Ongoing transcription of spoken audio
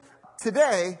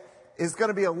Today is going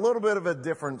to be a little bit of a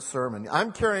different sermon.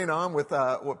 I'm carrying on with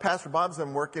what Pastor Bob's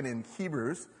been working in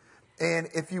Hebrews. And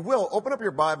if you will, open up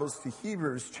your Bibles to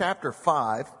Hebrews chapter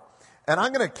 5. And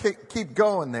I'm going to keep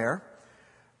going there.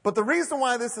 But the reason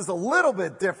why this is a little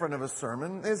bit different of a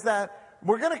sermon is that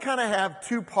we're going to kind of have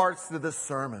two parts to this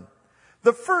sermon.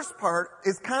 The first part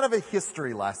is kind of a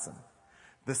history lesson.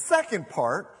 The second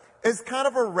part is kind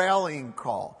of a rallying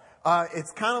call.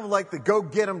 It's kind of like the go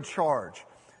get 'em charge.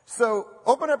 So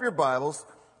open up your Bibles,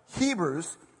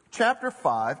 Hebrews chapter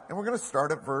 5, and we're going to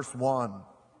start at verse 1.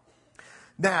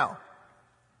 Now,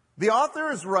 the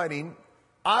author is writing,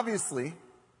 obviously,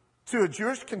 to a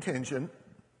Jewish contingent,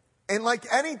 and like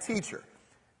any teacher,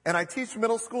 and I teach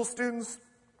middle school students,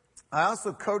 I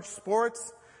also coach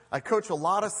sports, I coach a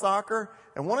lot of soccer,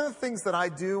 and one of the things that I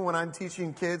do when I'm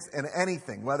teaching kids in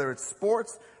anything, whether it's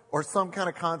sports or some kind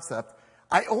of concept,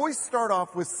 I always start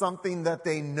off with something that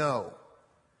they know.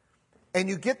 And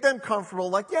you get them comfortable,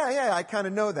 like, yeah, I kind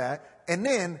of know that. And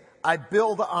then I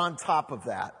build on top of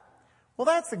that. Well,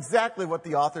 that's exactly what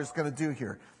the author is going to do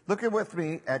here. Look with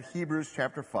me at Hebrews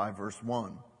chapter 5, verse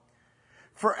 1.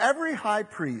 For every high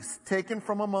priest taken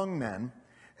from among men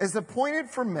is appointed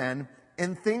for men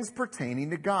in things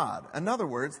pertaining to God. In other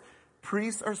words,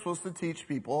 priests are supposed to teach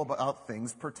people about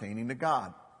things pertaining to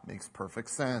God. Makes perfect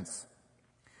sense.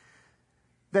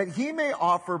 That he may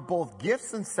offer both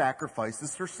gifts and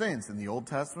sacrifices for sins. In the Old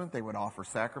Testament, they would offer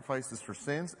sacrifices for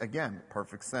sins. Again,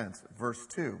 perfect sense. Verse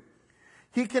 2.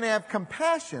 He can have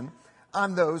compassion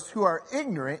on those who are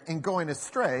ignorant and going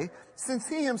astray, since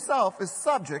he himself is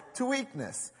subject to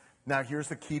weakness. Now,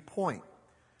 here's a key point.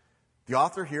 The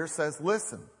author here says,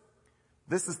 listen,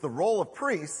 this is the role of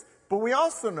priests, but we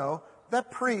also know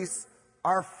that priests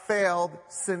are failed,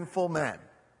 sinful men.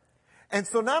 And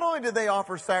so not only do they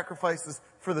offer sacrifices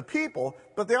for the people,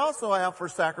 but they also offer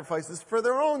sacrifices for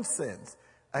their own sins.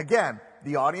 Again,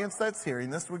 the audience that's hearing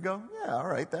this would go, yeah, all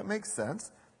right, that makes sense.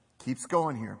 Keeps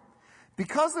going here.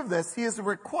 Because of this, he is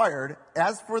required,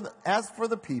 as for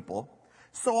the people,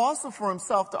 so also for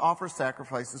himself to offer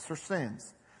sacrifices for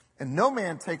sins. And no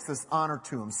man takes this honor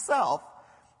to himself,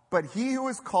 but he who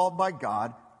is called by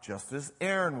God, just as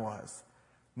Aaron was.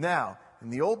 Now, in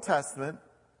the Old Testament,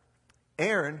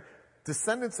 Aaron,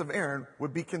 descendants of Aaron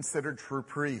would be considered true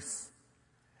priests.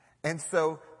 And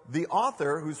so the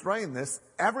author who's writing this,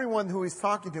 everyone who he's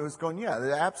talking to is going, yeah,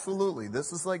 absolutely.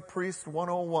 This is like Priest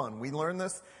 101. We learned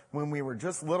this when we were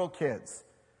just little kids.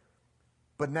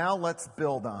 But now let's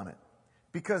build on it.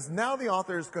 Because now the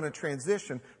author is going to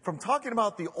transition from talking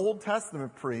about the Old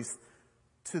Testament priest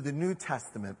to the New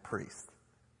Testament priest,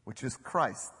 which is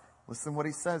Christ. Listen what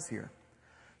he says here.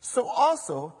 So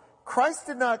also, Christ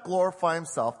did not glorify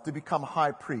himself to become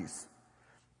high priest,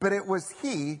 but it was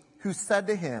he who said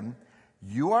to him,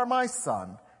 you are my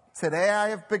son, today I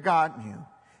have begotten you.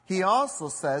 He also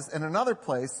says in another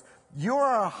place, you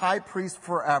are a high priest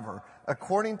forever,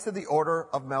 according to the order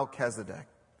of Melchizedek.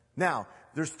 Now,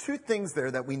 there's two things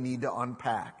there that we need to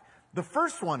unpack. The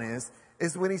first one is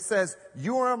when he says,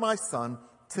 you are my son,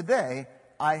 today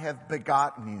I have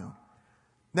begotten you.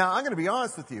 Now, I'm going to be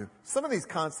honest with you. Some of these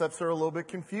concepts are a little bit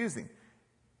confusing.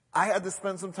 I had to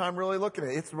spend some time really looking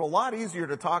at it. It's a lot easier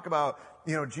to talk about,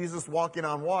 Jesus walking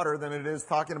on water than it is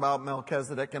talking about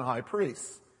Melchizedek and high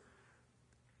priests.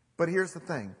 But here's the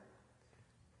thing.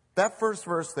 That first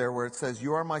verse there where it says,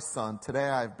 you are my son, today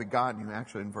I have begotten you,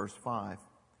 actually in verse 5.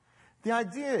 The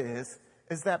idea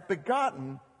is that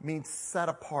begotten means set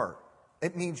apart.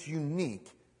 It means unique.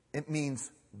 It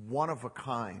means one of a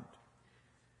kind.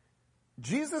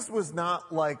 Jesus was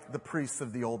not like the priests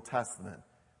of the Old Testament.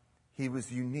 He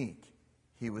was unique.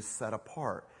 He was set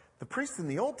apart. The priests in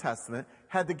the Old Testament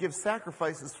had to give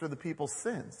sacrifices for the people's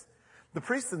sins. The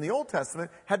priests in the Old Testament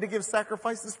had to give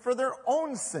sacrifices for their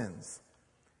own sins.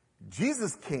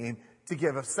 Jesus came to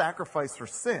give a sacrifice for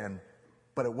sin,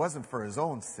 but it wasn't for his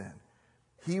own sin.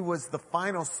 He was the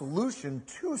final solution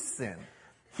to sin.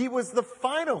 He was the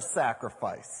final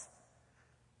sacrifice.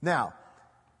 Now,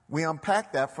 we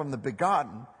unpack that from the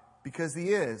begotten because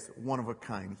he is one of a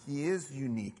kind. He is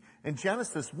unique. In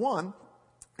Genesis 1,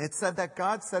 it said that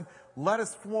God said, let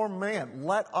us form man.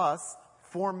 Let us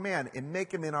form man and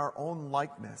make him in our own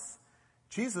likeness.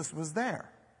 Jesus was there.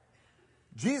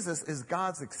 Jesus is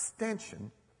God's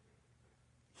extension.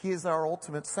 He is our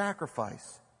ultimate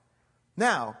sacrifice.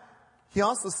 Now, he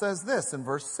also says this in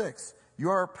verse 6, you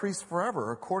are a priest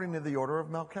forever according to the order of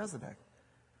Melchizedek.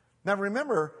 Now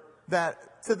remember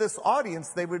that to this audience,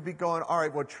 they would be going, all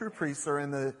right, well, true priests are in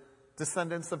the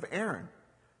descendants of Aaron.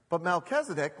 But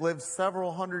Melchizedek lived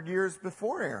several hundred years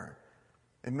before Aaron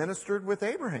and ministered with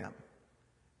Abraham.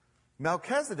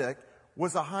 Melchizedek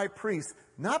was a high priest,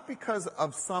 not because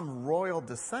of some royal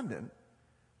descendant,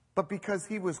 but because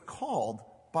he was called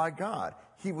by God.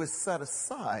 He was set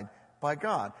aside by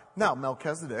God. Now,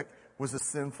 Melchizedek was a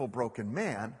sinful, broken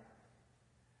man.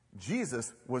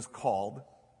 Jesus was called,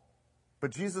 but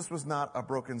Jesus was not a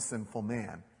broken, sinful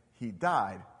man. He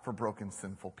died for broken,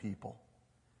 sinful people.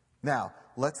 Now,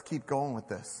 let's keep going with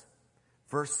this.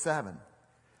 Verse 7.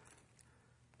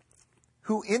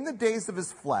 Who in the days of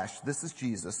his flesh, this is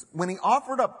Jesus, when he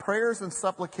offered up prayers and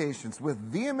supplications with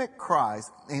vehement cries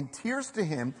and tears to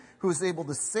him who was able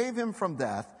to save him from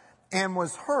death, and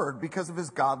was heard because of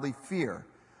his godly fear.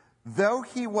 Though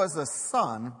he was a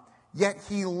son, yet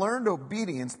he learned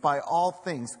obedience by all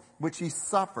things which he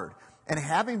suffered. And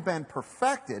having been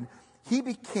perfected, he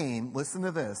became, listen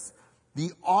to this,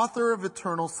 the author of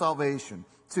eternal salvation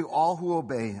to all who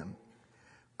obey him.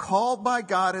 Called by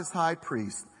God as high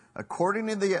priest, according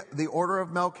to the order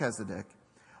of Melchizedek,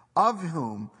 of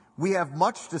whom we have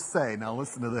much to say. Now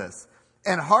listen to this.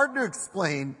 And hard to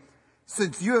explain,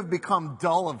 since you have become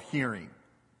dull of hearing.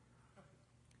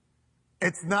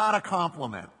 It's not a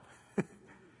compliment.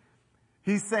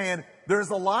 He's saying, there's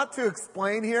a lot to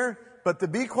explain here, but to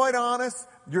be quite honest,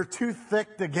 you're too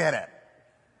thick to get it.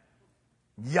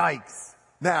 Yikes.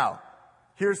 Now,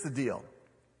 here's the deal.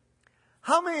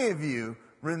 How many of you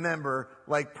remember,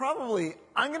 probably,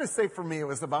 I'm going to say for me, it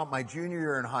was about my junior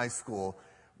year in high school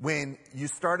when you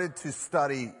started to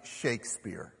study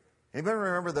Shakespeare. Anybody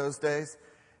remember those days?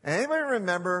 Anybody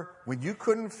remember when you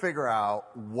couldn't figure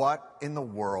out what in the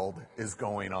world is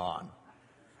going on?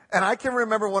 And I can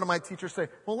remember one of my teachers say,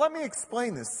 well, let me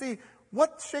explain this. See,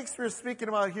 what Shakespeare is speaking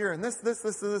about here, and this,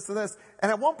 and this.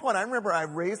 And at one point, I remember I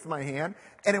raised my hand,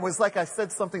 and it was like I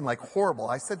said something horrible.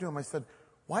 I said to him,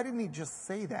 why didn't he just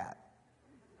say that?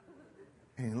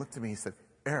 And he looked at me, he said,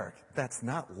 Eric, that's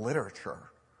not literature.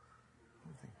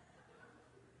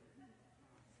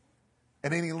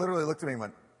 And then he literally looked at me and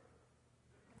went,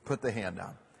 put the hand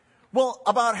down. Well,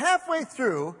 about halfway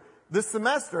through the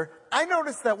semester, I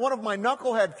noticed that one of my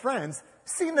knucklehead friends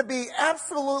seemed to be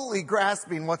absolutely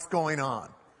grasping what's going on.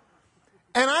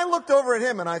 And I looked over at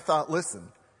him and I thought, listen,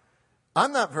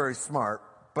 I'm not very smart,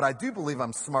 but I do believe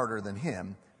I'm smarter than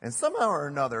him. And somehow or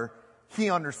another,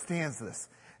 he understands this.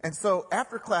 And so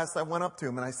after class, I went up to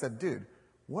him and I said, dude,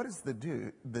 what is the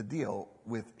deal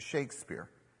with Shakespeare?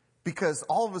 Because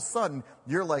all of a sudden,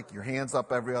 you're your hands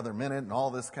up every other minute and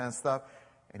all this kind of stuff.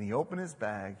 And he opened his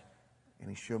bag and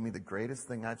he showed me the greatest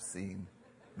thing I've seen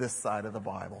this side of the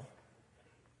Bible.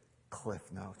 Cliff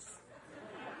Notes.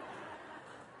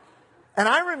 And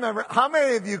I remember, how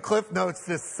many of you Cliff Notes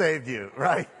just saved you,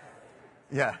 right?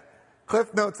 Yeah.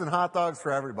 Cliff Notes and hot dogs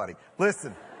for everybody.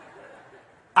 Listen,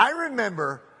 I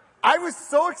remember I was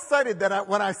so excited that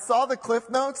when I saw the Cliff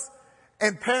Notes,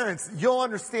 and parents, you'll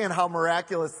understand how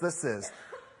miraculous this is.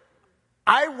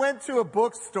 I went to a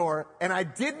bookstore and I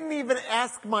didn't even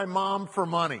ask my mom for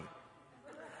money.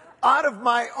 Out of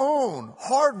my own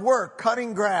hard work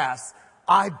cutting grass,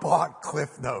 I bought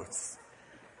Cliff Notes.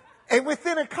 And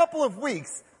within a couple of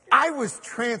weeks, I was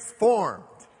transformed.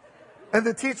 And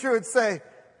the teacher would say,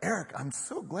 Eric, I'm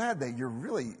so glad that you're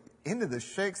really into this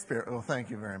Shakespeare. Oh,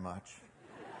 thank you very much.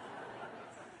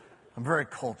 I'm very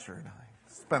cultured.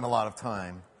 Spend a lot of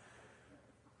time,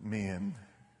 me and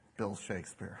Bill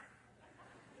Shakespeare,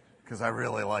 because I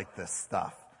really like this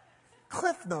stuff.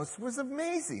 Cliff Notes was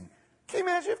amazing. Can you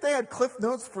imagine if they had Cliff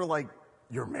Notes for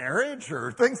your marriage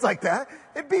or things like that?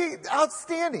 It'd be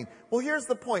outstanding. Well, here's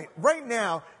the point. Right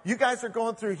now, you guys are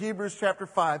going through Hebrews chapter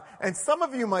 5, and some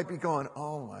of you might be going,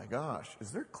 oh my gosh,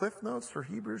 is there Cliff Notes for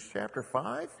Hebrews chapter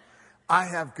 5? I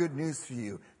have good news for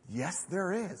you. Yes,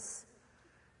 there is.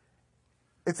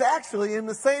 It's actually in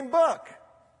the same book.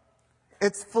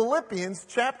 It's Philippians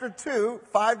chapter 2,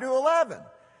 5 to 11.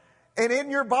 And in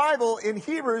your Bible, in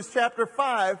Hebrews chapter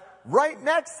 5, right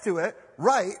next to it,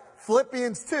 write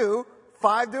Philippians 2,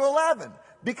 5 to 11.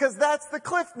 Because that's the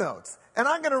Cliff Notes. And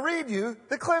I'm going to read you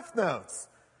the Cliff Notes.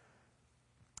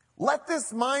 Let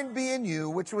this mind be in you,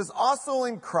 which was also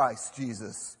in Christ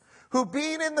Jesus, who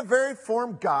being in the very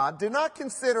form God, did not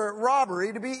consider it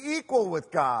robbery to be equal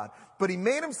with God, but he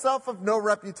made himself of no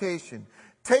reputation,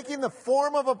 taking the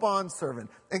form of a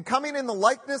bondservant, and coming in the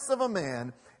likeness of a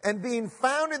man, and being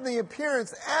found in the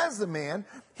appearance as a man,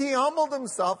 he humbled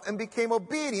himself and became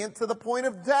obedient to the point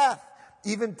of death,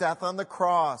 even death on the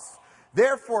cross.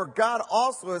 Therefore, God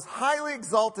also has highly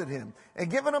exalted him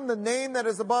and given him the name that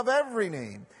is above every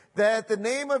name, that at the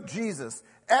name of Jesus,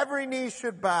 every knee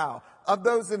should bow, of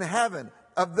those in heaven,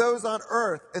 of those on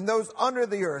earth, and those under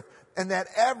the earth, and that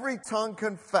every tongue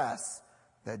confess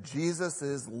that Jesus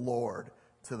is Lord,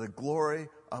 to the glory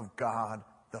of God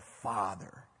the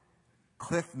Father.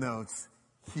 Cliff Notes,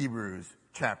 Hebrews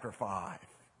chapter 5.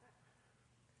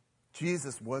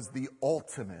 Jesus was the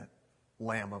ultimate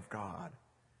Lamb of God.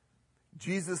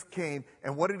 Jesus came,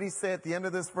 and what did he say at the end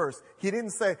of this verse? He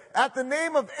didn't say, at the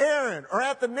name of Aaron, or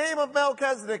at the name of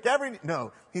Melchizedek,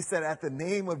 no. He said, at the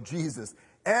name of Jesus,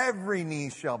 every knee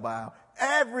shall bow,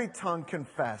 every tongue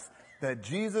confess that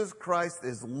Jesus Christ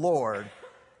is Lord,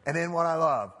 and in what I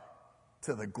love,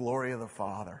 to the glory of the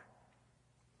Father.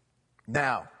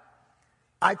 Now,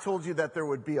 I told you that there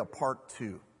would be a part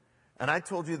 2, and I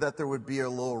told you that there would be a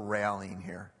little rallying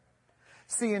here.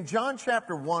 See, in John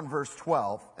chapter 1, verse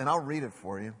 12, and I'll read it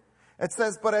for you, it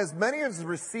says, but as many as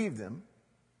received him,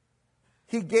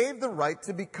 he gave the right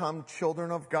to become children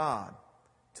of God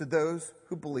to those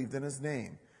who believed in his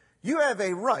name. You have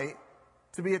a right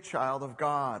to be a child of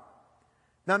God.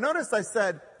 Now notice I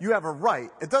said you have a right.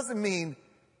 It doesn't mean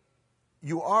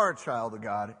you are a child of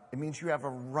God. It means you have a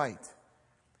right.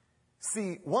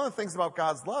 See, one of the things about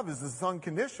God's love is it's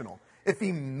unconditional. If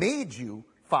he made you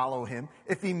follow him,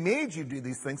 if he made you do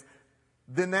these things,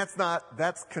 then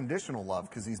that's conditional love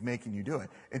because he's making you do it.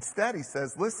 Instead, he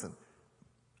says, listen,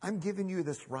 I'm giving you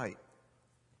this right.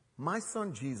 My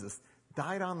son Jesus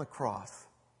died on the cross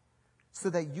so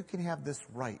that you can have this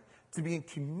right to be in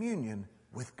communion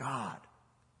with God.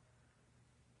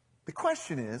 The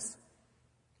question is,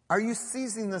 are you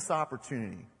seizing this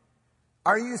opportunity?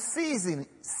 Are you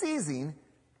seizing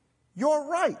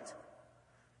your right?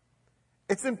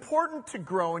 It's important to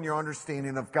grow in your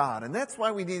understanding of God, and that's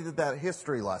why we needed that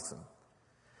history lesson.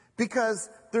 Because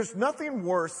there's nothing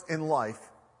worse in life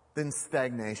than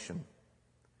stagnation.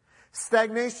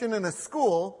 Stagnation in a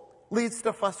school leads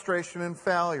to frustration and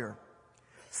failure.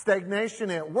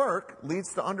 Stagnation at work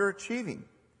leads to underachieving.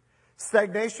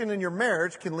 Stagnation in your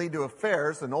marriage can lead to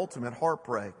affairs and ultimate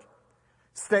heartbreak.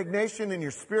 Stagnation in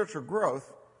your spiritual growth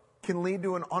can lead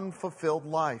to an unfulfilled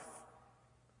life.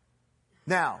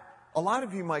 Now, a lot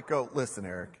of you might go, listen,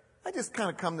 Eric, I just kind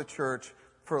of come to church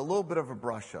for a little bit of a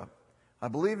brush up. I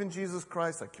believe in Jesus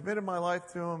Christ. I committed my life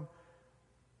to him.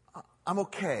 I'm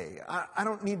okay. I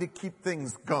don't need to keep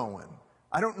things going.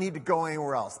 I don't need to go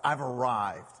anywhere else. I've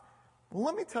arrived. Well,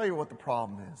 let me tell you what the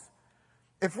problem is.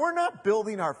 If we're not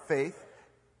building our faith,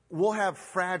 we'll have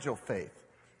fragile faith.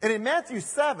 And in Matthew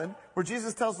 7, where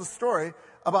Jesus tells the story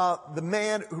about the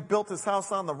man who built his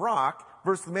house on the rock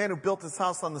versus the man who built his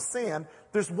house on the sand,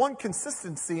 there's one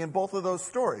consistency in both of those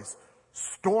stories.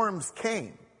 Storms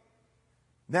came.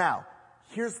 Now,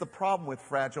 here's the problem with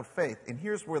fragile faith, and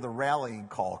here's where the rallying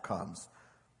call comes.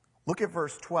 Look at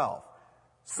verse 12.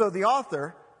 So the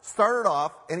author started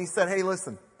off, and he said, hey,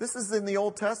 listen, this is in the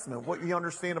Old Testament, what you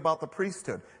understand about the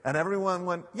priesthood. And everyone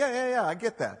went, yeah, I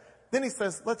get that. Then he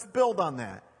says, let's build on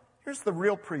that. Here's the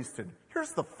real priesthood.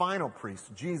 Here's the final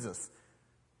priest, Jesus.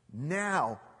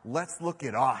 Now, let's look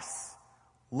at us.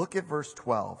 Look at verse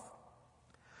 12.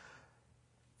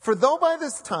 For though by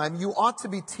this time you ought to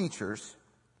be teachers,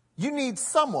 you need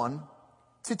someone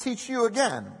to teach you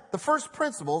again the first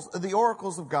principles of the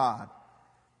oracles of God.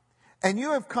 And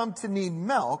you have come to need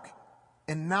milk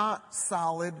and not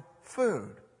solid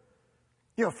food.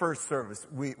 You know, first service,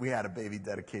 we had a baby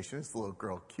dedication. This little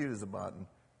girl, cute as a button.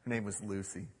 Her name was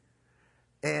Lucy.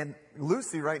 And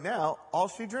Lucy, right now, all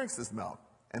she drinks is milk.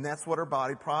 And that's what her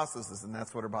body processes, and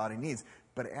that's what her body needs.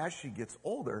 But as she gets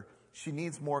older, she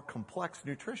needs more complex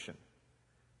nutrition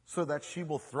so that she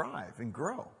will thrive and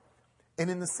grow. And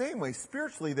in the same way,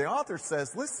 spiritually, the author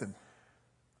says, listen,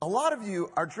 a lot of you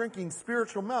are drinking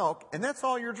spiritual milk, and that's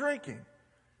all you're drinking.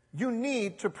 You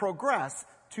need to progress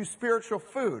to spiritual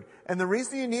food. And the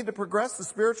reason you need to progress to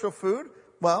spiritual food,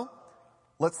 well,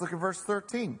 let's look at verse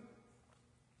 13.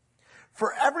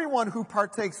 For everyone who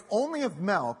partakes only of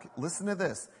milk, listen to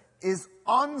this, is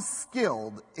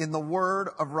unskilled in the word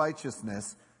of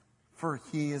righteousness, for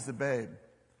he is a babe.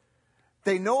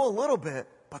 They know a little bit,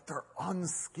 but they're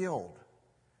unskilled.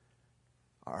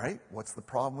 All right, what's the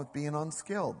problem with being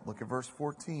unskilled? Look at verse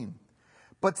 14.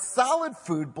 But solid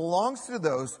food belongs to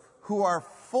those who are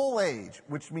full age,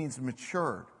 which means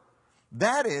matured.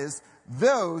 That is,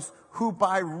 those who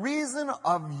by reason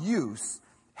of use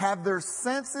have their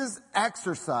senses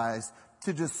exercised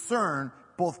to discern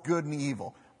both good and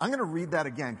evil. I'm going to read that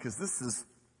again because this has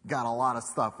got a lot of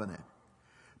stuff in it.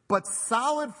 But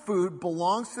solid food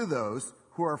belongs to those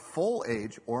who are full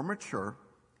age or mature.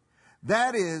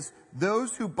 That is,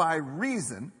 those who by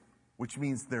reason, which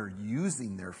means they're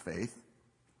using their faith,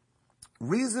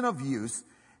 reason of use,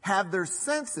 have their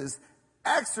senses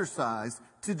exercised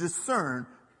to discern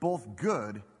both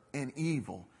good and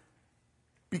evil.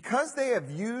 Because they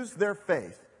have used their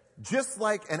faith, just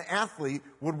like an athlete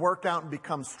would work out and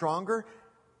become stronger,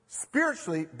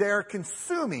 spiritually, they're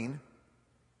consuming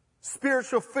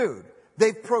spiritual food.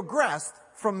 They've progressed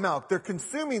from milk. They're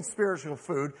consuming spiritual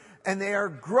food, and they are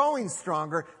growing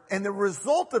stronger. And the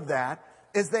result of that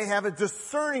is they have a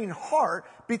discerning heart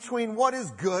between what is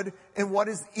good and what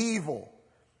is evil.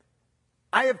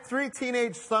 I have 3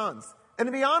 teenage sons. And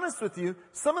to be honest with you,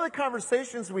 some of the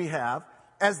conversations we have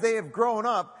as they have grown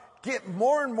up get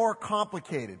more and more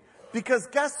complicated. Because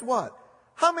guess what?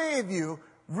 How many of you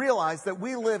realize that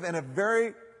we live in a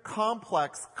very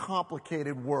complex,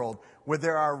 complicated world where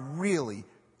there are really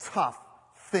tough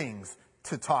things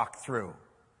to talk through?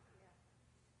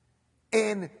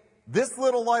 And this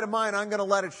little light of mine, I'm going to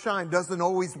let it shine, doesn't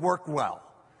always work well.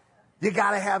 You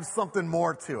got to have something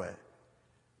more to it.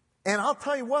 And I'll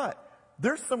tell you what,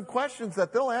 there's some questions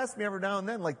that they'll ask me every now and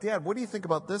then, like, Dad, what do you think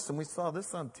about this? And we saw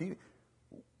this on TV.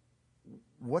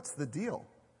 What's the deal?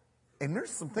 And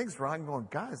there's some things where I'm going,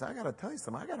 guys, I got to tell you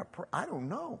something. I don't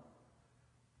know.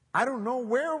 I don't know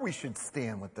where we should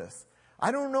stand with this.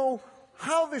 I don't know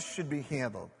how this should be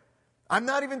handled. I'm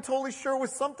not even totally sure with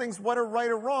some things what are right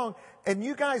or wrong. And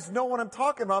you guys know what I'm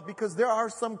talking about because there are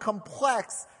some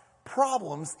complex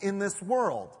problems in this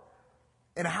world.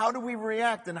 And how do we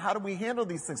react and how do we handle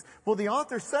these things? Well, the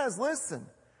author says, listen,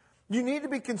 you need to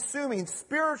be consuming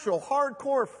spiritual,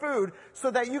 hardcore food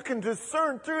so that you can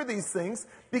discern through these things,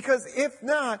 because if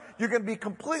not, you're going to be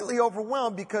completely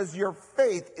overwhelmed because your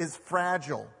faith is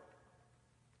fragile.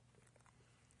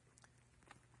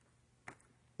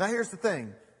 Now, here's the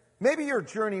thing. Maybe you're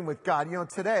journeying with God. You know,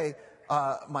 today,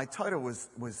 my title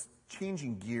was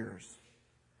Changing Gears.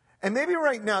 And maybe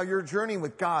right now your journey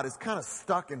with God is kind of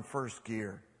stuck in first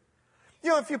gear. You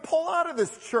know, if you pull out of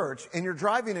this church and you're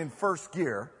driving in first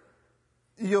gear,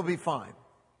 you'll be fine.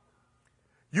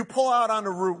 You pull out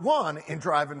onto Route 1 and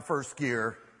drive in first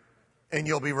gear, and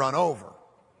you'll be run over.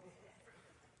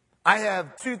 I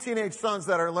have 2 teenage sons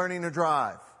that are learning to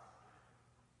drive.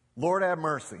 Lord have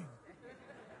mercy.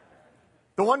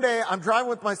 The one day I'm driving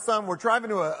with my son, we're driving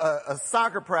to a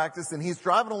soccer practice, and he's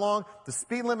driving along. The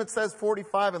speed limit says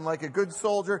 45, and like a good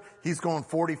soldier, he's going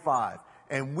 45.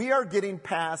 And we are getting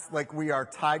past like we are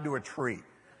tied to a tree.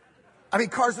 I mean,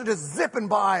 cars are just zipping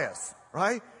by us,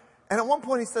 right? And at one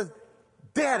point he says,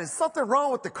 Dad, is something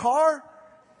wrong with the car?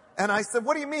 And I said,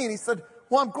 what do you mean? He said,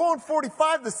 well, I'm going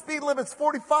 45. The speed limit's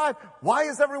 45. Why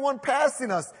is everyone passing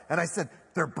us? And I said,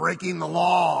 they're breaking the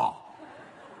law.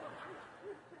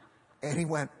 And he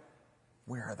went,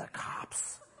 where are the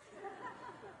cops?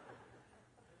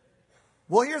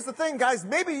 Well, here's the thing, guys.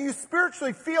 Maybe you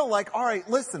spiritually feel like, all right,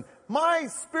 listen, my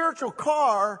spiritual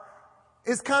car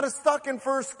is kind of stuck in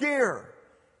first gear.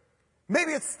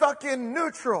 Maybe it's stuck in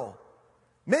neutral.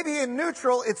 Maybe in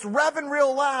neutral, it's revving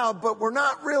real loud, but we're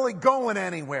not really going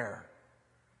anywhere.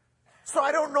 So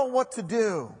I don't know what to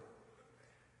do.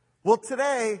 Well,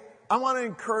 today, I want to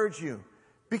encourage you,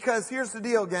 because here's the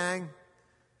deal, gang.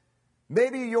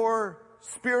 Maybe your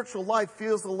spiritual life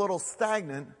feels a little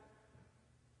stagnant,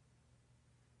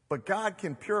 but God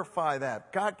can purify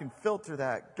that. God can filter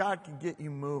that. God can get you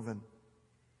moving.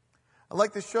 I'd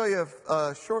like to show you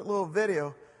a short little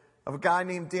video of a guy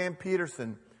named Dan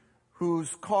Peterson whose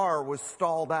car was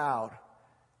stalled out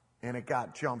and it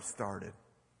got jump-started.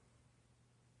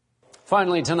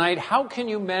 Finally tonight, how can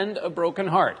you mend a broken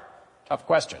heart? Tough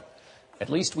question. At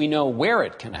least we know where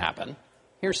it can happen.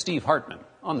 Here's Steve Hartman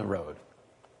on the road.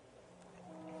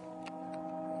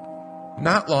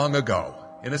 Not long ago,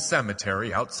 in a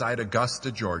cemetery outside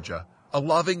Augusta, Georgia, a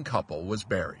loving couple was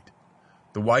buried.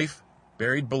 The wife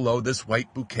buried below this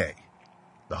white bouquet.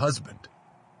 The husband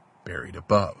buried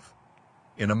above,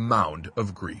 in a mound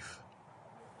of grief.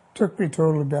 Took me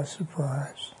totally by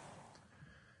surprise.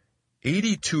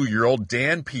 82-year-old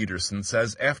Dan Peterson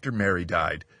says after Mary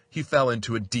died, he fell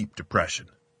into a deep depression.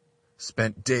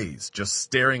 Spent days just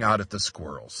staring out at the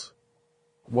squirrels.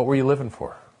 What were you living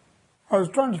for? I was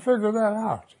trying to figure that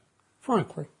out,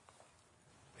 frankly.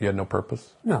 You had no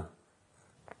purpose? No.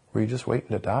 Were you just waiting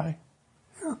to die?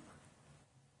 Yeah.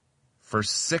 For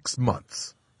 6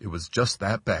 months, it was just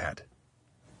that bad.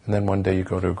 And then one day you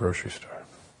go to a grocery store.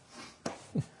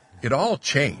 It all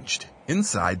changed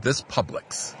inside this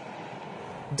Publix.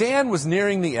 Dan was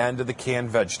nearing the end of the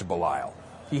canned vegetable aisle.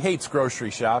 He hates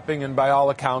grocery shopping, and by all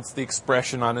accounts, the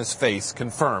expression on his face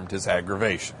confirmed his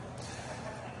aggravation.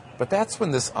 But that's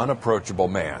when this unapproachable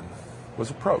man was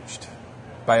approached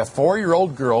by a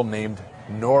 4-year-old girl named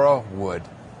Nora Wood.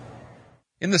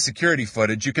 In the security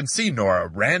footage, you can see Nora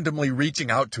randomly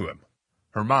reaching out to him.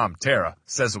 Her mom, Tara,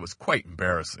 says it was quite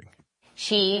embarrassing.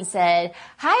 She said,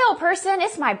 "Hi, old person,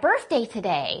 it's my birthday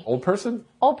today." Old person?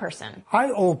 Old person.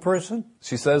 Hi, old person.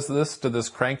 She says this to this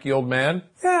cranky old man?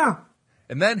 Yeah.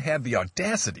 and then had the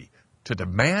audacity to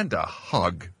demand a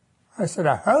hug. I said,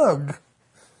 a hug?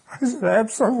 I said,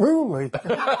 absolutely.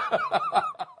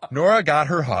 Nora got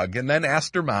her hug and then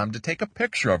asked her mom to take a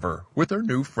picture of her with her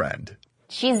new friend.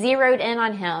 She zeroed in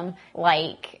on him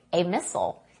like a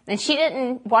missile. And she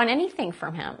didn't want anything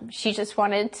from him. She just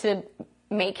wanted to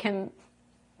make him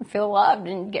feel loved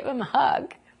and give him a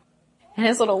hug. And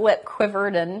his little lip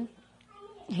quivered and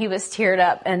he was teared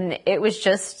up, and it was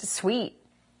just sweet.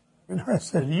 And I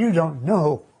said, you don't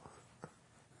know.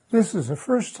 This is the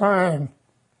first time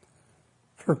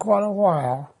for quite a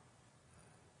while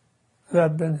that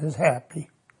I've been as happy.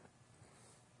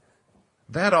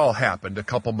 That all happened a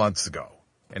couple months ago,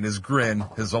 and his grin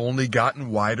has only gotten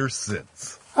wider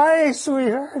since. Hi,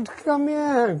 sweetheart. Come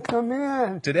in. Come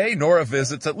in. Today, Nora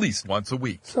visits at least once a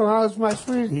week. So how's my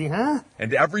sweetie, huh?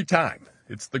 And every time,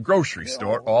 it's the grocery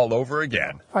store all over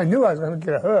again. I knew I was going to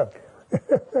get a hug.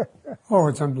 Oh,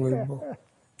 it's unbelievable.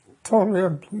 Totally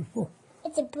unbelievable.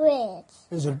 It's a bridge.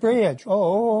 It's a bridge.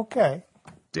 Oh, okay.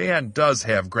 Dan does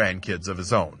have grandkids of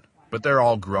his own, but they're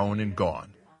all grown and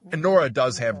gone. And Nora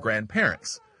does have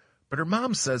grandparents, but her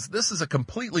mom says this is a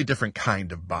completely different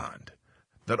kind of bond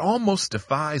that almost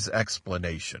defies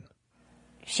explanation.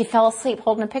 She fell asleep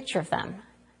holding a picture of them.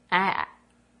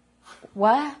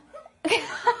 What?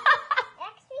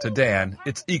 To Dan,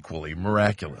 it's equally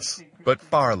miraculous, but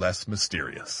far less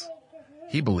mysterious.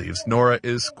 He believes Nora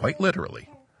is quite literally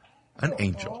an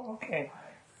angel. Okay.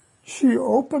 She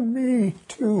opened me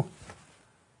to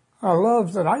a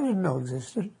love that I didn't know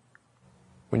existed.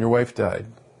 When your wife died,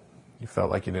 you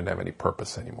felt like you didn't have any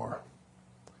purpose anymore.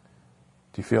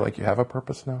 Do you feel like you have a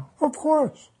purpose now? Of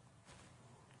course.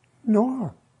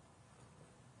 Nora.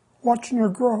 Watching her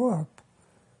grow up.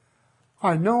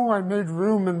 I know I made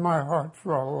room in my heart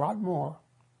for a lot more.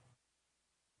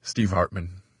 Steve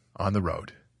Hartman, on the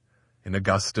road, in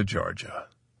Augusta, Georgia.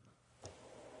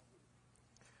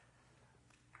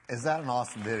 Is that an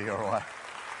awesome video or what?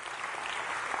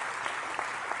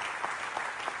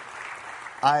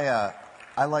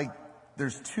 I like,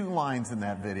 there's two lines in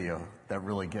that video that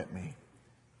really get me.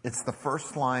 It's the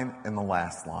first line and the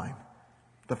last line.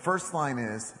 The first line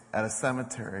is, at a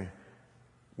cemetery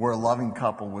where a loving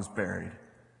couple was buried,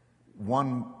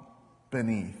 one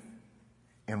beneath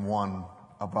and one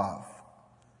above.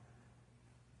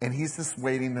 And he's just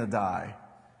waiting to die.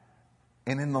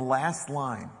 And in the last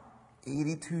line,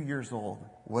 82 years old,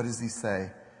 what does he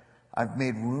say? I've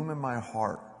made room in my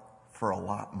heart for a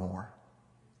lot more.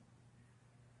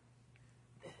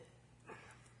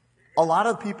 A lot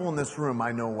of people in this room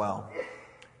I know well.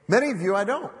 Many of you I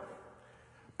don't.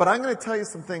 But I'm going to tell you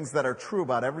some things that are true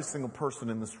about every single person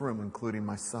in this room, including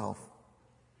myself.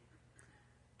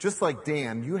 Just like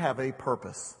Dan, you have a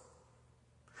purpose.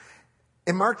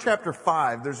 In Mark chapter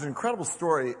 5, there's an incredible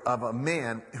story of a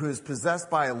man who is possessed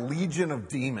by a legion of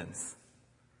demons.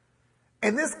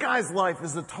 And this guy's life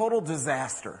is a total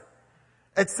disaster.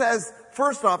 It says,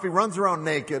 first off, he runs around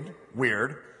naked.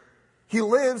 Weird. He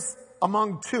lives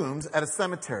among tombs at a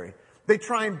cemetery. They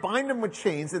try and bind him with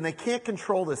chains, and they can't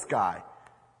control this guy.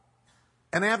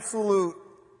 An absolute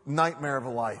nightmare of a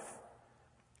life.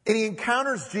 And he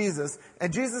encounters Jesus,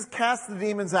 and Jesus casts the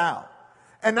demons out.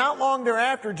 And not long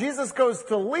thereafter, Jesus goes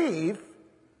to leave,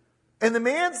 and the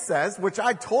man says, which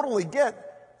I totally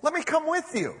get, let me come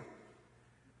with you.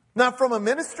 Now, from a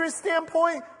ministry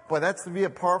standpoint, boy, that's to be a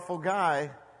powerful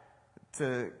guy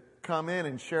to come in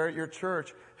and share at your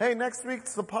church. Hey, next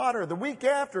week's the Potter. The week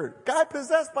after, guy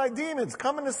possessed by demons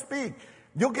coming to speak.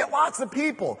 You'll get lots of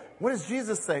people. What does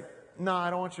Jesus say? No, I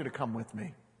don't want you to come with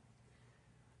me.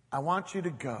 I want you to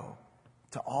go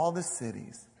to all the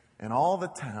cities and all the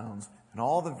towns and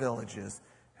all the villages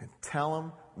and tell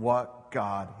them what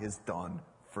God has done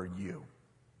for you.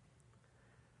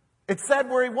 It said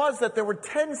where he was that there were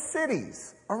 10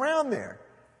 cities around there,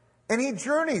 and he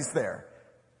journeys there.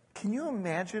 Can you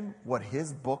imagine what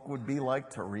his book would be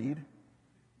like to read?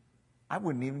 I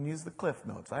wouldn't even use the Cliff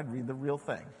Notes. I'd read the real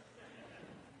thing.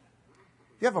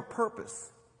 You have a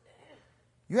purpose.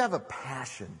 You have a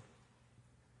passion.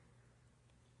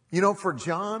 You know, for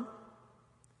John,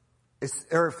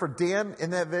 or for Dan in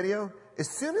that video, as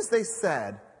soon as they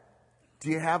said, do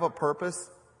you have a purpose?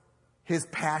 His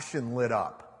passion lit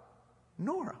up.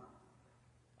 Nora,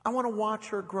 I want to watch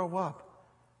her grow up.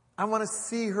 I want to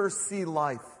see her see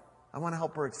life. I want to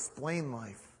help her explain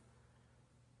life.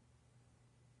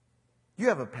 You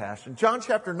have a passion. John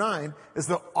chapter 9 is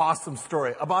an awesome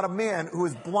story about a man who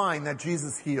is blind that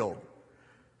Jesus healed.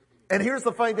 And here's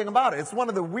the funny thing about it. It's one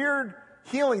of the weird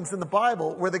healings in the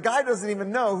Bible where the guy doesn't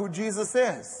even know who Jesus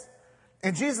is.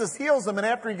 And Jesus heals him, and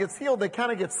after he gets healed, they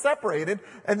kind of get separated,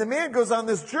 and the man goes on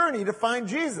this journey to find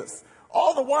Jesus.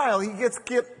 All the while, he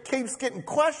keeps getting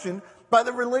questioned by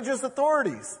the religious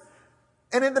authorities.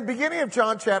 And in the beginning of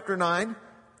John chapter 9,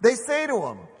 they say to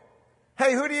him,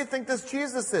 hey, who do you think this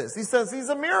Jesus is? He says, he's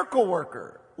a miracle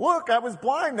worker. Look, I was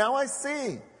blind, now I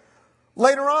see.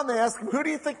 Later on, they ask him, who do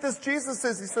you think this Jesus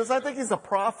is? He says, I think he's a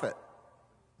prophet.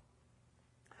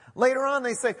 Later on,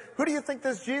 they say, who do you think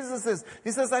this Jesus is?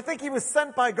 He says, I think he was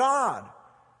sent by God.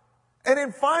 And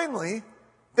then finally,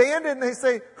 they end it and they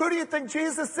say, who do you think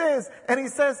Jesus is? And he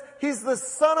says, he's the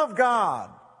Son of God.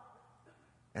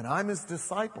 And I'm his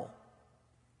disciple.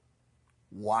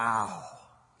 Wow.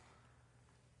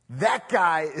 That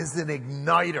guy is an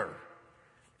igniter.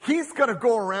 He's going to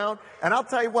go around, and I'll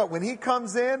tell you what, when he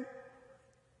comes in,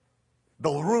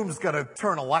 the room's going to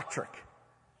turn electric.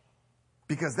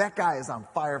 Because that guy is on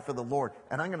fire for the Lord.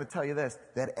 And I'm going to tell you this,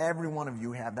 that every one of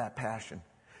you have that passion.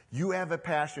 You have a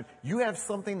passion. You have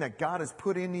something that God has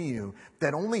put into you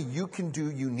that only you can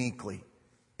do uniquely.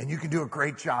 And you can do a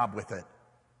great job with it.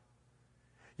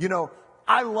 You know,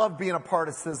 I love being a part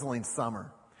of Sizzling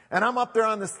Summer. And I'm up there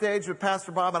on the stage with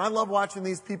Pastor Bob, and I love watching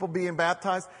these people being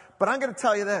baptized. But I'm going to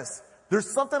tell you this.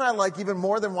 There's something I like even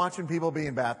more than watching people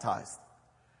being baptized.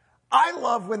 I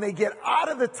love when they get out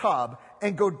of the tub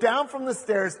and go down from the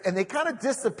stairs and they kind of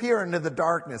disappear into the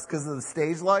darkness because of the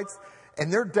stage lights.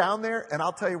 And they're down there, and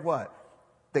I'll tell you what,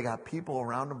 they got people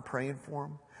around them praying for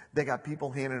them. They got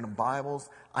people handing them Bibles.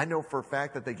 I know for a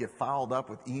fact that they get fouled up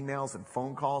with emails and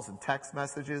phone calls and text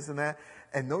messages and that.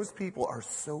 And those people are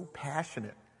so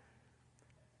passionate.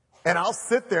 And I'll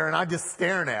sit there and I'm just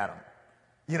staring at them.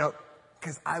 You know,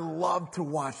 because I love to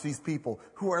watch these people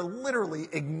who are literally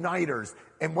igniters.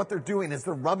 And what they're doing is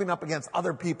they're rubbing up against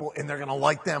other people and they're going to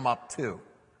light them up too.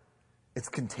 It's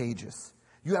contagious.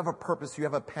 You have a purpose, you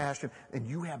have a passion, and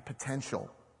you have potential.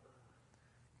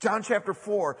 John chapter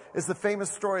 4 is the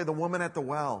famous story of the woman at the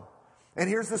well. And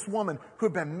here's this woman who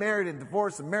had been married and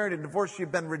divorced and married and divorced. She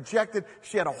had been rejected.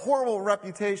 She had a horrible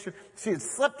reputation. She had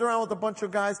slept around with a bunch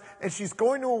of guys. And she's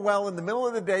going to a well in the middle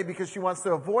of the day because she wants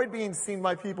to avoid being seen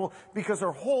by people, because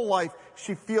her whole life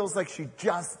she feels like she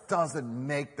just doesn't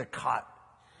make the cut.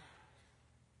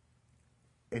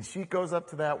 And she goes up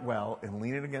to that well, and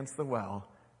leaning against the well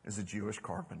is a Jewish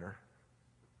carpenter.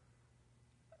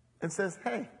 And says,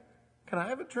 hey, can I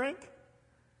have a drink?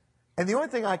 And the only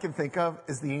thing I can think of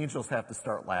is the angels have to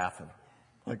start laughing.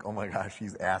 Like, oh my gosh,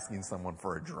 he's asking someone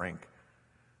for a drink.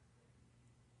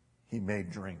 He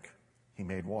made drink. He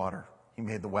made water. He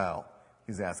made the well.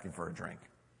 He's asking for a drink.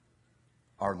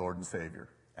 Our Lord and Savior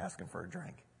asking for a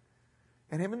drink.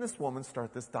 And him and this woman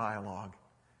start this dialogue.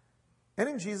 And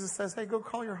then Jesus says, hey, go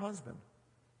call your husband.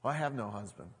 Well, I have no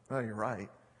husband. Oh, you're right.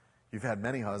 You've had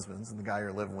many husbands, and the guy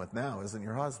you're living with now isn't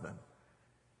your husband.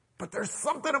 But there's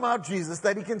something about Jesus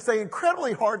that he can say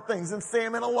incredibly hard things and say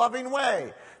them in a loving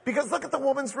way. Because look at the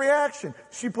woman's reaction.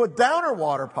 She put down her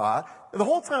water pot. The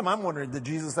whole time I'm wondering, did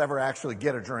Jesus ever actually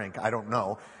get a drink? I don't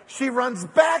know. She runs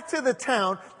back to the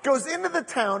town, goes into the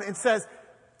town and says,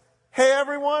 hey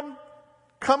everyone,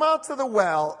 come out to the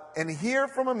well and hear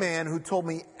from a man who told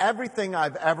me everything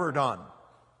I've ever done.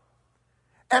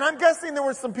 And I'm guessing there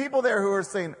were some people there who were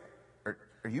saying,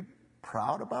 are you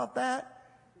proud about that?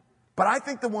 But I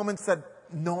think the woman said,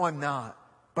 no, I'm not.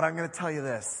 But I'm going to tell you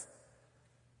this.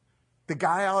 The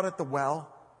guy out at the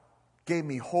well gave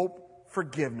me hope,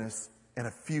 forgiveness, and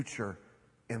a future,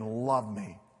 and loved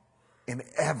me. And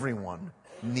everyone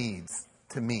needs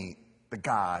to meet the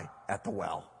guy at the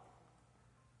well.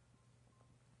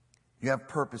 You have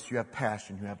purpose, you have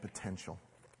passion, you have potential.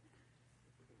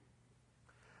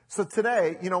 So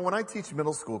today, you know, when I teach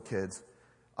middle school kids,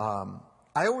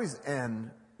 I always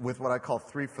end with what I call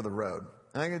 3 for the road.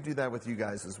 And I'm going to do that with you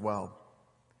guys as well.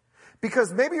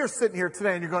 Because maybe you're sitting here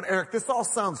today and you're going, Eric, this all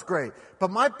sounds great, but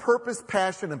my purpose,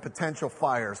 passion, and potential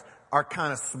fires are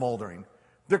kind of smoldering.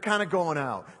 They're kind of going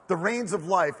out. The rains of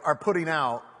life are putting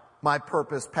out my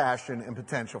purpose, passion, and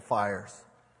potential fires.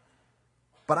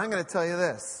 But I'm going to tell you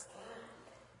this.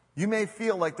 You may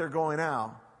feel like they're going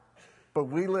out, but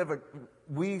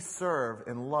we serve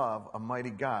and love a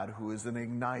mighty God who is an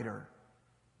igniter.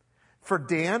 For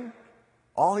Dan,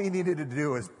 all he needed to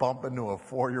do is bump into a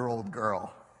 4-year-old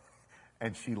girl,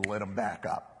 and she lit him back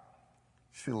up.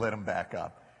 She lit him back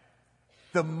up.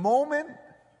 The moment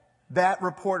that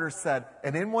reporter said,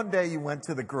 and then one day you went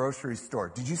to the grocery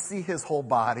store, did you see his whole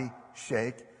body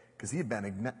shake? Because he had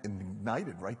been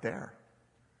ignited right there.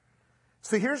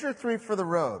 So here's your 3 for the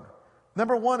road.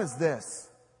 Number 1 is this.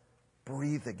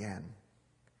 Breathe again.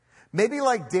 Maybe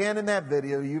like Dan in that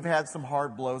video, you've had some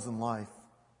hard blows in life.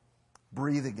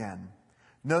 Breathe again.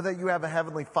 Know that you have a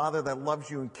heavenly Father that loves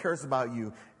you and cares about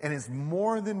you and is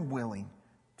more than willing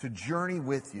to journey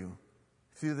with you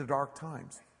through the dark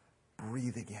times.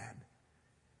 Breathe again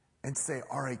and say,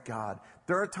 all right, God,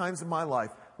 there are times in my life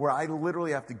where I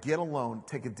literally have to get alone,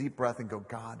 take a deep breath and go,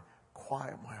 God,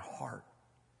 quiet my heart.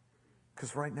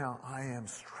 Because right now I am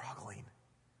struggling.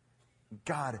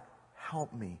 God,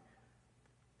 help me.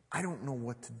 I don't know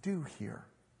what to do here.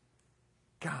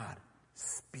 God,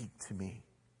 speak to me.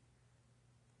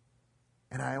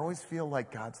 And I always feel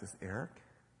like God says, Eric,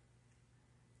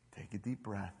 take a deep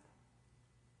breath.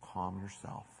 Calm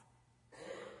yourself.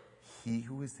 He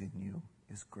who is in you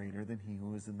is greater than he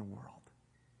who is in the world.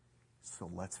 So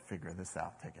let's figure this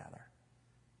out together.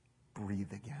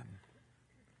 Breathe again.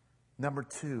 Number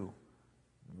 2,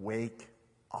 wake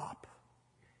up.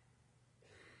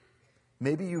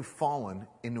 Maybe you've fallen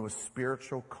into a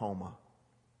spiritual coma.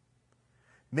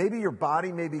 Maybe your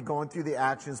body may be going through the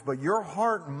actions, but your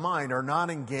heart and mind are not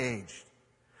engaged.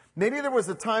 Maybe there was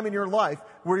a time in your life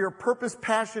where your purpose,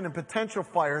 passion, and potential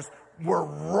fires were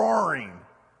roaring,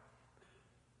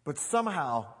 but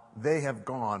somehow they have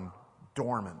gone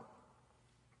dormant.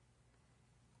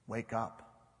 Wake up.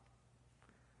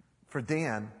 For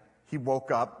Dan, he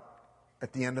woke up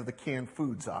at the end of the canned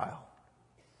foods aisle.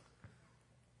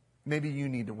 Maybe you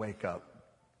need to wake up.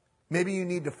 Maybe you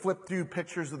need to flip through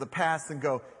pictures of the past and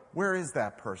go, where is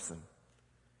that person?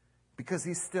 Because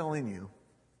he's still in you.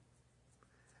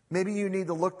 Maybe you need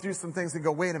to look through some things and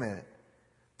go, wait a minute.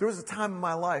 There was a time in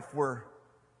my life where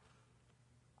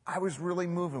I was really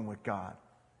moving with God.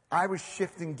 I was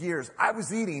shifting gears. I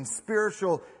was eating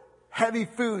spiritual, heavy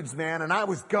foods, man, and I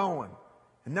was going.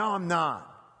 And now I'm not.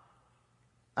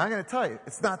 I'm going to tell you,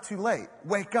 it's not too late.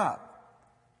 Wake up.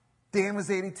 Dan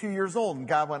was 82 years old, and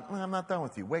God went, I'm not done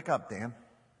with you. Wake up, Dan.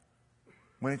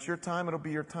 When it's your time, it'll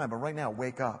be your time. But right now,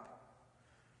 wake up.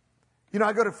 You know,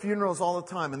 I go to funerals all the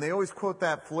time, and they always quote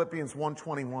that Philippians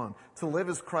 1:21. To live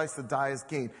is Christ, to die is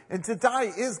gain. And to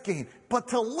die is gain, but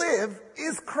to live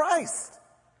is Christ.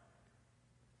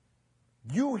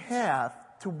 You have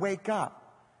to wake up.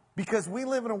 Because we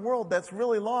live in a world that's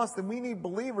really lost, and we need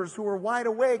believers who are wide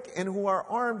awake and who are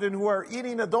armed and who are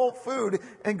eating adult food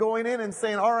and going in and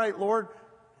saying, all right, Lord,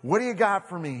 what do you got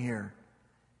for me here?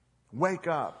 Wake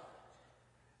up.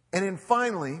 And then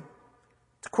finally,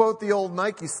 to quote the old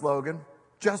Nike slogan,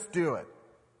 just do it.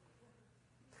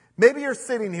 Maybe you're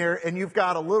sitting here and you've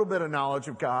got a little bit of knowledge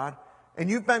of God, and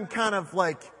you've been kind of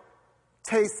like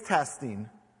taste testing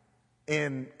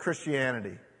in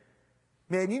Christianity.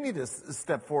 Man, you need to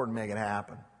step forward and make it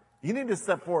happen. You need to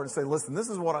step forward and say, listen, this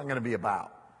is what I'm going to be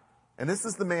about. And this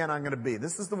is the man I'm going to be.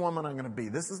 This is the woman I'm going to be.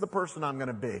 This is the person I'm going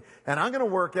to be. And I'm going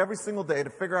to work every single day to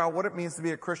figure out what it means to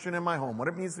be a Christian in my home, what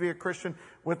it means to be a Christian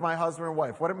with my husband and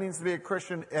wife, what it means to be a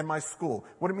Christian in my school,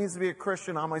 what it means to be a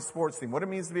Christian on my sports team, what it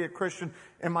means to be a Christian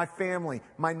in my family,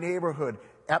 my neighborhood,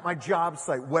 at my job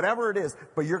site, whatever it is,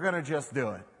 but you're going to just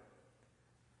do it.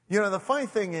 You know, the funny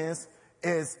thing is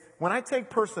when I take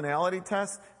personality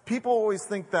tests, people always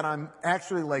think that I'm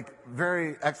actually like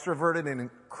very extroverted and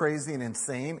crazy and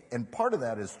insane. And part of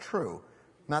that is true.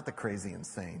 Not the crazy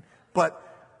insane. But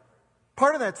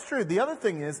part of that's true. The other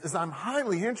thing is I'm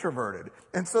highly introverted.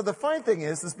 And so the funny thing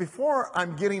is before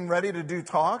I'm getting ready to do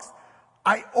talks,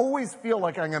 I always feel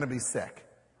like I'm going to be sick.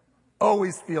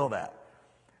 Always feel that.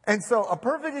 And so a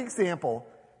perfect example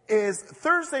is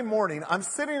Thursday morning, I'm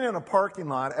sitting in a parking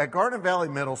lot at Garden Valley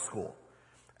Middle School.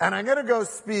 And I'm going to go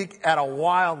speak at a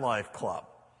wildlife club.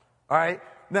 All right?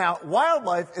 Now,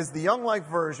 wildlife is the Young Life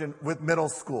version with middle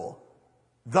school.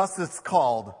 Thus, it's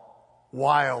called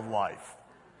wildlife.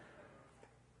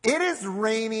 It is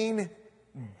raining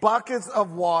buckets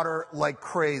of water like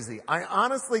crazy. I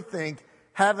honestly think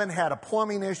heaven had a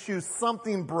plumbing issue,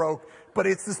 something broke, but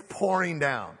it's just pouring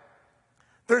down.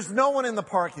 There's no one in the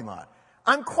parking lot.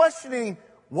 I'm questioning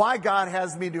why God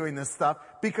has me doing this stuff,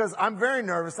 because I'm very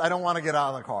nervous. I don't want to get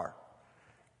out of the car.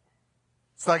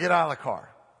 So I get out of the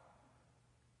car.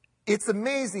 It's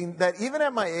amazing that even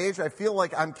at my age, I feel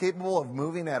like I'm capable of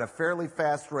moving at a fairly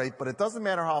fast rate, but it doesn't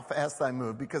matter how fast I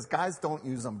move because guys don't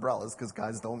use umbrellas,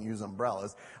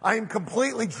 I am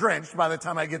completely drenched by the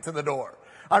time I get to the door.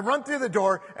 I run through the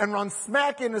door and run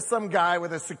smack into some guy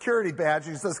with a security badge.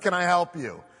 He says, "Can I help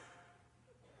you?"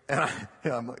 And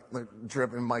I'm like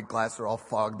dripping, my glasses are all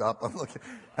fogged up. I'm looking,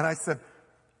 and I said,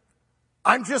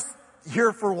 "I'm just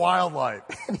here for wildlife."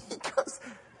 And he goes,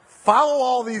 "Follow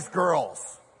all these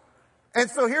girls." And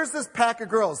so here's this pack of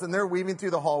girls, and they're weaving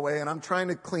through the hallway, and I'm trying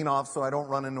to clean off so I don't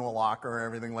run into a locker or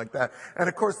everything like that. And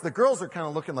of course, the girls are kind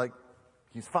of looking like,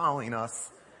 he's following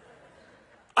us.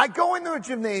 I go into a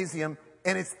gymnasium,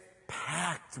 and it's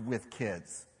packed with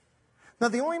kids. Now,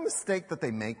 the only mistake that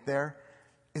they make there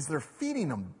is they're feeding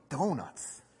them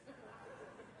donuts.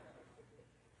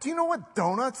 Do you know what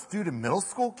donuts do to middle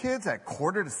school kids at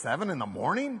 6:45 in the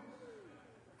morning?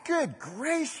 Good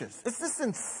gracious. It's just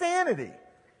insanity.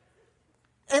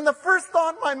 And the first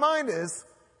thought in my mind is,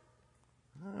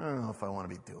 I don't know if I want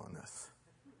to be doing this.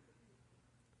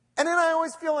 And then I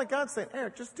always feel like God's saying,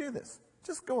 Eric, just do this.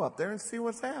 Just go up there and see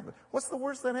what's happened. What's the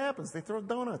worst that happens? They throw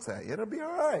donuts at you. It'll be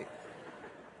all right.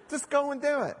 Just go and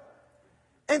do it.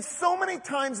 And so many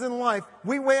times in life,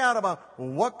 we weigh out about, well,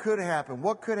 what could happen?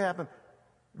 What could happen?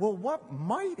 Well, what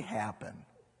might happen?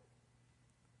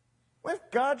 What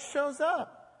if God shows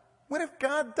up? What if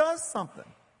God does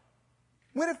something?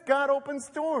 What if God opens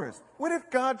doors? What if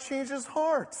God changes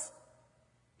hearts?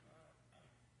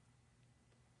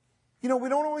 You know, we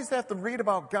don't always have to read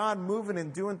about God moving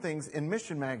and doing things in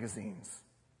mission magazines.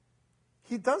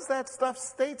 He does that stuff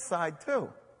stateside too.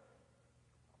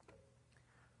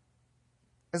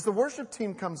 As the worship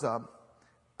team comes up,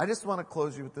 I just want to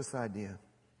close you with this idea.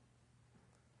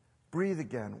 Breathe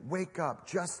again. Wake up.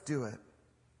 Just do it.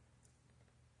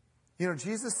 You know,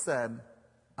 Jesus said,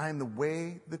 I am the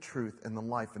way, the truth, and the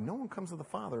life, and no one comes to the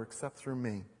Father except through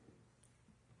me.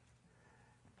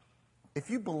 If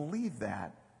you believe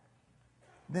that,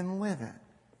 then live it.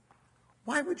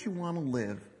 Why would you want to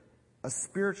live a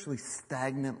spiritually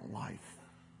stagnant life?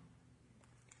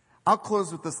 I'll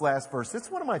close with this last verse.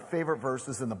 It's one of my favorite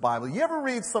verses in the Bible. You ever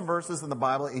read some verses in the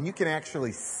Bible and you can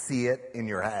actually see it in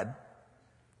your head?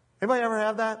 Anybody ever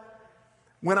have that?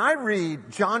 When I read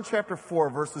John chapter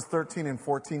 4, verses 13 and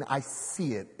 14, I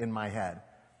see it in my head.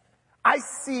 I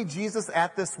see Jesus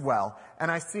at this well,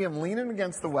 and I see him leaning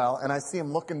against the well, and I see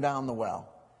him looking down the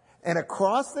well. And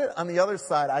across it, on the other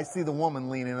side, I see the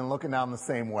woman leaning and looking down the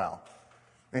same well.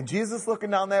 And Jesus looking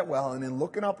down that well, and then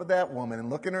looking up at that woman, and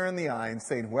looking her in the eye, and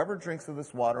saying, whoever drinks of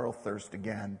this water will thirst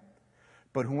again.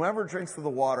 But whoever drinks of the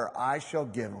water I shall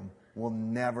give him will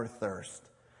never thirst.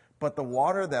 But the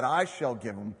water that I shall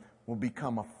give him will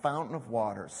become a fountain of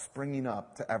water springing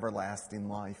up to everlasting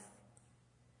life.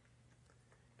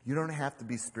 You don't have to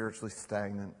be spiritually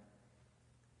stagnant.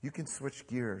 You can switch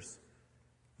gears.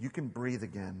 You can breathe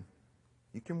again.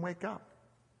 You can wake up.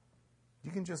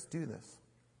 You can just do this.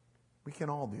 We can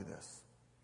all do this.